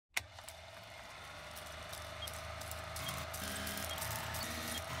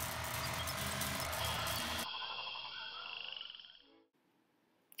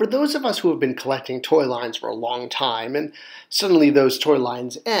those of us who have been collecting toy lines for a long time, and suddenly those toy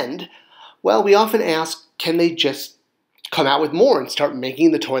lines end, well, we often ask, can they just come out with more and start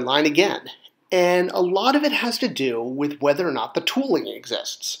making the toy line again? And a lot of it has to do with whether or not the tooling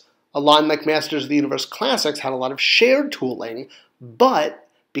exists. A line like Masters of the Universe Classics had a lot of shared tooling, but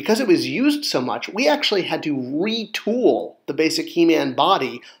because it was used so much, we actually had to retool the basic He-Man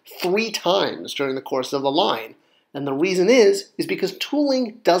body 3 times during the course of the line. And the reason is because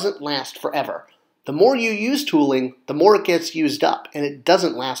tooling doesn't last forever. The more you use tooling, the more it gets used up, and it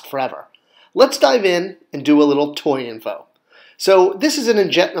doesn't last forever. Let's dive in and do a little toy info. So this is an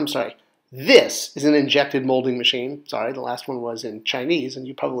injected molding machine. Sorry, the last one was in Chinese, and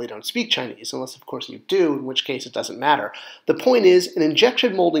you probably don't speak Chinese, unless of course you do, in which case it doesn't matter. The point is, an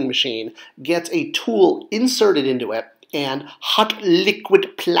injection molding machine gets a tool inserted into it, and hot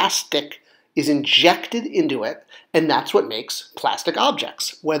liquid plastic is injected into it, and that's what makes plastic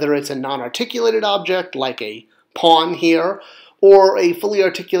objects. Whether it's a non-articulated object, like a pawn here, or a fully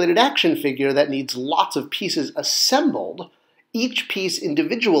articulated action figure that needs lots of pieces assembled, each piece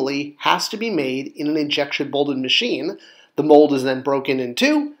individually has to be made in an injection molded machine. The mold is then broken in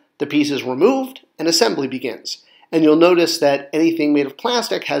 2, the piece is removed, and assembly begins. And you'll notice that anything made of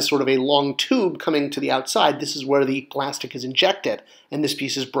plastic has sort of a long tube coming to the outside. This is where the plastic is injected, and this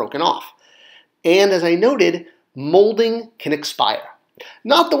piece is broken off. And as I noted, molding can expire.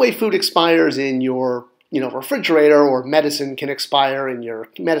 Not the way food expires in your refrigerator, or medicine can expire in your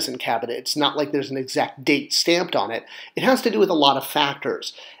medicine cabinet. It's not like there's an exact date stamped on it. It has to do with a lot of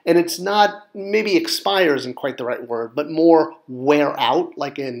factors. And it's not, maybe expire isn't quite the right word, but more wear out,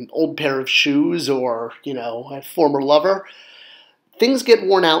 like an old pair of shoes or, a former lover. Things get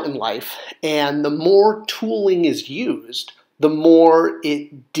worn out in life, and the more tooling is used, the more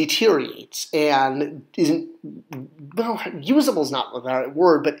it deteriorates and usable is not the right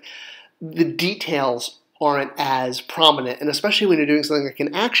word, but the details aren't as prominent, and especially when you're doing something like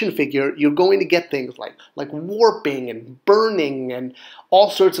an action figure, you're going to get things like warping and burning and all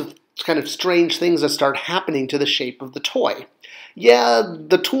sorts of kind of strange things that start happening to the shape of the toy. Yeah,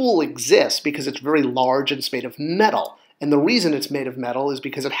 the tool exists because it's very large and it's made of metal, and the reason it's made of metal is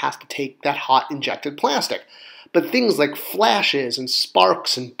because it has to take that hot injected plastic. But things like flashes and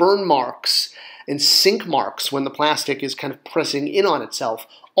sparks and burn marks and sink marks when the plastic is kind of pressing in on itself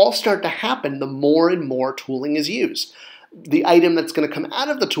all start to happen the more and more tooling is used. The item that's going to come out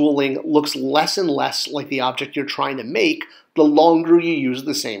of the tooling looks less and less like the object you're trying to make the longer you use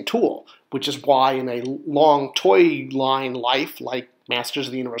the same tool, which is why in a long toy line life like Masters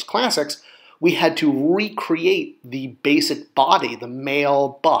of the Universe Classics, we had to recreate the basic body, the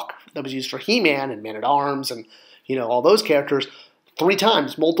male buck that was used for He-Man and Man-at-Arms and all those characters 3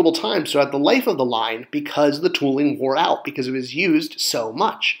 times, multiple times throughout the life of the line because the tooling wore out, because it was used so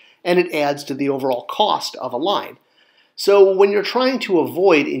much, and it adds to the overall cost of a line. So when you're trying to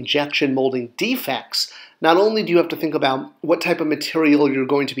avoid injection molding defects, not only do you have to think about what type of material you're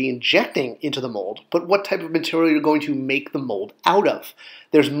going to be injecting into the mold, but what type of material you're going to make the mold out of.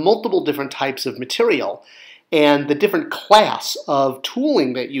 There's multiple different types of material, and the different class of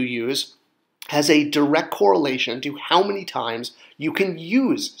tooling that you use has a direct correlation to how many times you can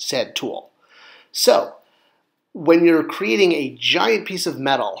use said tool. So, when you're creating a giant piece of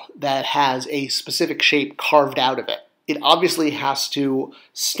metal that has a specific shape carved out of it, it obviously has to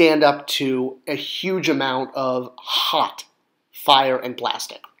stand up to a huge amount of hot fire and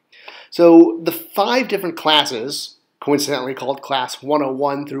plastic. So the 5 different classes, coincidentally called class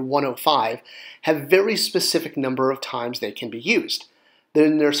 101 through 105, have very specific number of times they can be used.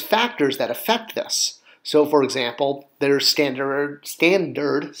 Then there's factors that affect this. So for example, there's standard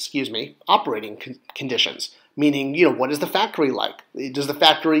operating conditions. Meaning, what is the factory like? Is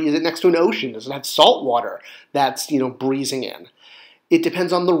it next to an ocean? Does it have salt water that's, breezing in? It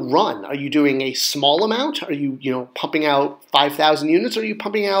depends on the run. Are you doing a small amount? Are you, pumping out 5,000 units? Or are you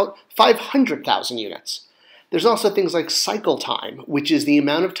pumping out 500,000 units? There's also things like cycle time, which is the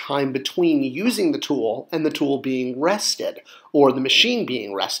amount of time between using the tool and the tool being rested, or the machine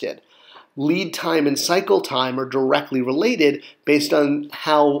being rested. Lead time and cycle time are directly related based on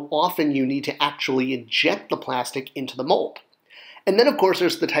how often you need to actually inject the plastic into the mold. And then, of course,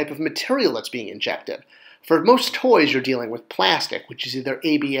 there's the type of material that's being injected. For most toys, you're dealing with plastic, which is either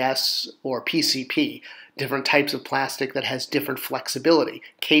ABS or PCP, different types of plastic that has different flexibility.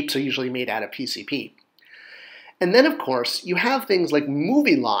 Capes are usually made out of PCP. And then, of course, you have things like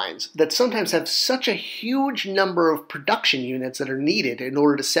movie lines that sometimes have such a huge number of production units that are needed in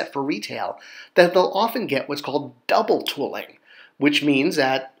order to set for retail that they'll often get what's called double tooling, which means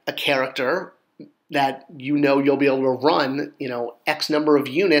that a character, that you'll be able to run, X number of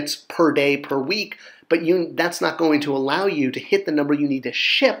units per day per week, but that's not going to allow you to hit the number you need to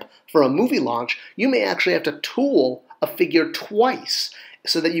ship for a movie launch. You may actually have to tool a figure twice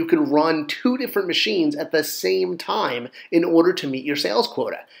so that you can run 2 different machines at the same time in order to meet your sales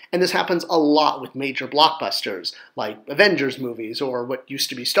quota. And this happens a lot with major blockbusters like Avengers movies or what used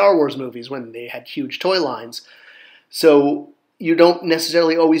to be Star Wars movies when they had huge toy lines. So you don't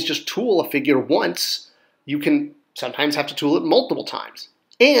necessarily always just tool a figure once. You can sometimes have to tool it multiple times.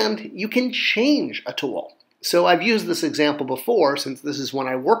 And you can change a tool. So I've used this example before, since this is one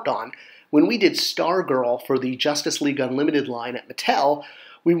I worked on. When we did Stargirl for the Justice League Unlimited line at Mattel,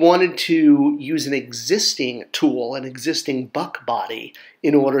 we wanted to use an existing tool, an existing buck body,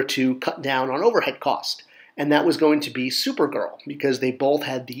 in order to cut down on overhead cost. And that was going to be Supergirl, because they both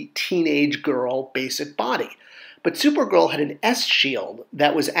had the teenage girl basic body. But Supergirl had an S-shield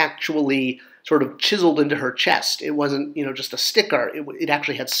that was actually sort of chiseled into her chest. It wasn't, just a sticker. It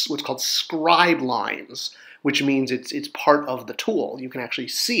actually had what's called scribe lines, which means it's part of the tool. You can actually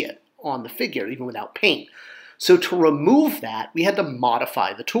see it on the figure, even without paint. So to remove that, we had to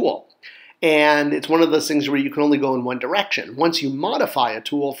modify the tool. And it's one of those things where you can only go in one direction. Once you modify a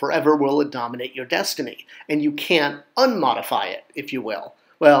tool, forever will it dominate your destiny. And you can't unmodify it, if you will.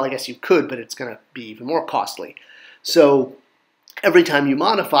 Well, I guess you could, but it's going to be even more costly. So every time you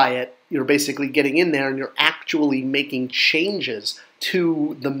modify it, you're basically getting in there and you're actually making changes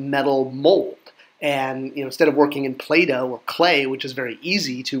to the metal mold. And instead of working in Play-Doh or clay, which is very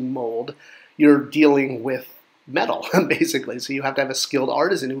easy to mold, you're dealing with metal, basically. So you have to have a skilled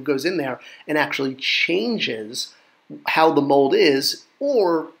artisan who goes in there and actually changes how the mold is,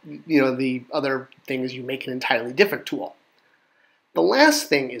 or the other thing is you make an entirely different tool. The last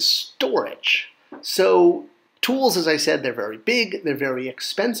thing is storage. So tools, as I said, they're very big, they're very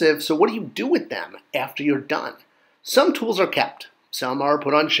expensive, so what do you do with them after you're done? Some tools are kept. Some are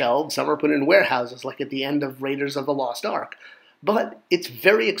put on shelves, some are put in warehouses, like at the end of Raiders of the Lost Ark. But it's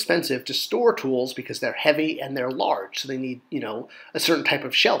very expensive to store tools because they're heavy and they're large, so they need, a certain type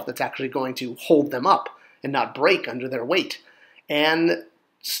of shelf that's actually going to hold them up and not break under their weight. And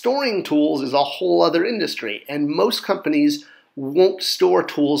storing tools is a whole other industry, and most companies won't store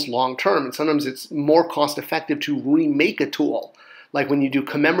tools long term, and sometimes it's more cost effective to remake a tool, like when you do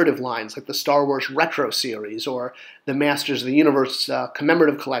commemorative lines like the Star Wars Retro series or the Masters of the Universe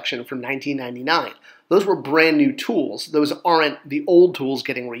commemorative collection from 1999. Those were brand new tools. Those aren't the old tools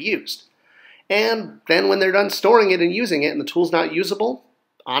getting reused. And then when they're done storing it and using it and the tool's not usable,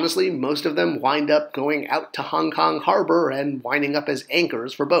 honestly, most of them wind up going out to Hong Kong Harbor and winding up as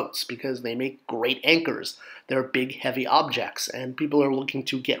anchors for boats because they make great anchors. They're big, heavy objects, and people are looking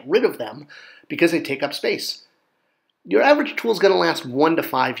to get rid of them because they take up space. Your average tool is going to last 1 to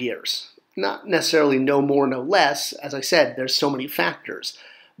 5 years. Not necessarily no more, no less. As I said, there's so many factors.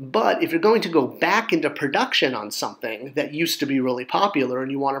 But if you're going to go back into production on something that used to be really popular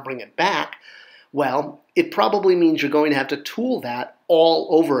and you want to bring it back, well, it probably means you're going to have to tool that all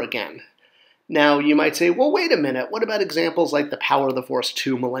over again. Now, you might say, well, wait a minute, what about examples like the Power of the Force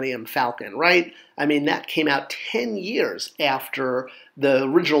 2 Millennium Falcon, right? I mean, that came out 10 years after the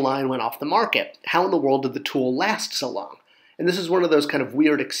original line went off the market. How in the world did the tool last so long? And this is one of those kind of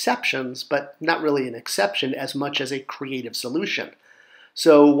weird exceptions, but not really an exception as much as a creative solution.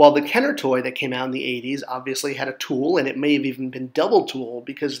 So while the Kenner toy that came out in the 80s obviously had a tool, and it may have even been double tool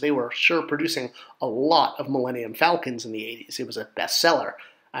because they were sure producing a lot of Millennium Falcons in the 80s. It was a bestseller.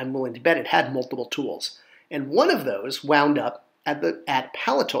 I'm willing to bet it had multiple tools. And one of those wound up at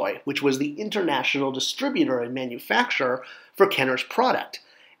Palitoy, which was the international distributor and manufacturer for Kenner's product.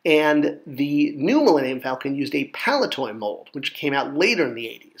 And the new Millennium Falcon used a Palitoy mold, which came out later in the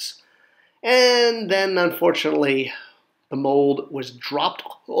 80s. And then, unfortunately, the mold was dropped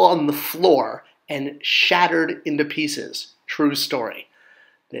on the floor and shattered into pieces. True story.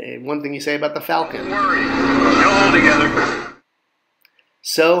 The one thing you say about the Falcon. Don't worry, they'll hold together.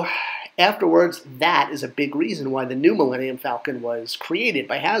 So, afterwards, that is a big reason why the new Millennium Falcon was created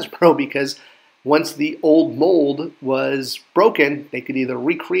by Hasbro, because once the old mold was broken, they could either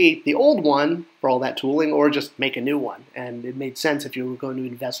recreate the old one for all that tooling or just make a new one. And it made sense if you were going to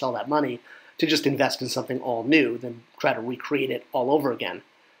invest all that money to just invest in something all new than try to recreate it all over again.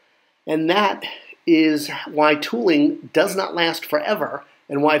 And that is why tooling does not last forever,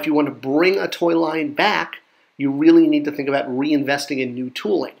 and why if you want to bring a toy line back, you really need to think about reinvesting in new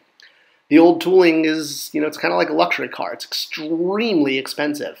tooling. The old tooling is, it's kind of like a luxury car. It's extremely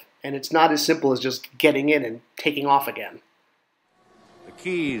expensive, and it's not as simple as just getting in and taking off again. The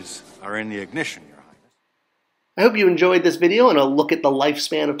keys are in the ignition, Your Highness. I hope you enjoyed this video and a look at the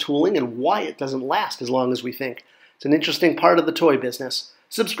lifespan of tooling and why it doesn't last as long as we think. It's an interesting part of the toy business.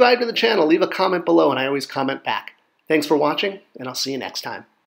 Subscribe to the channel, leave a comment below, and I always comment back. Thanks for watching, and I'll see you next time.